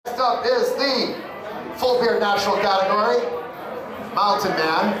up is the full beard natural category, Mountain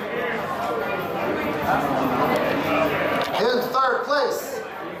Man. In third place,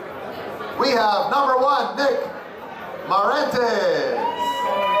 we have number 1, Nick Marentes.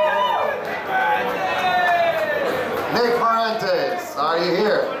 Nick Marentes, are you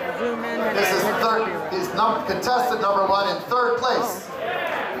here? This is he's contestant number 1 in third place.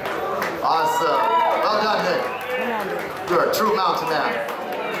 Awesome. Well done, Nick. You're a true mountain man.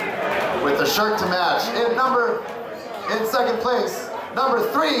 With the shirt to match. In second place, number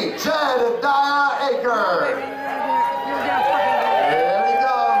 3, Jedediah Aker. Here he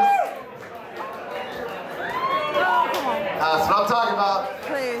comes. That's what I'm talking about.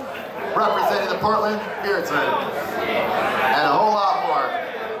 Please. Representing the Portland Beard Team. And a whole lot more.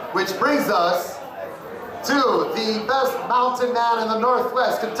 Which brings us to the best mountain man in the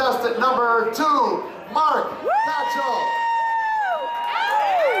Northwest, contestant number 2, Mark Stache.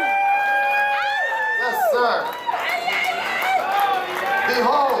 Yes, sir.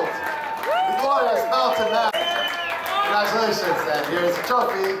 Behold, the glorious mountain man. Congratulations, and here's the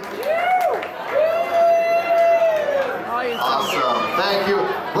trophy. Awesome, thank you.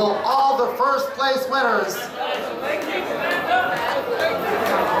 Will all the first place winners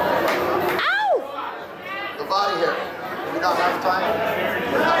body here. We don't have time.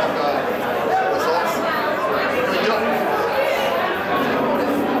 We don't have results.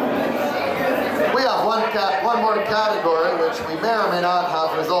 We have one more category which we may or may not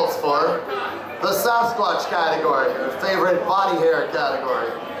have results for. The Sasquatch category, your favorite body hair category.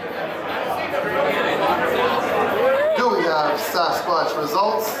 Do we have Sasquatch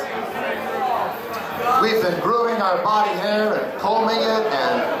results? We've been grooming our body hair and combing it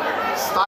and styling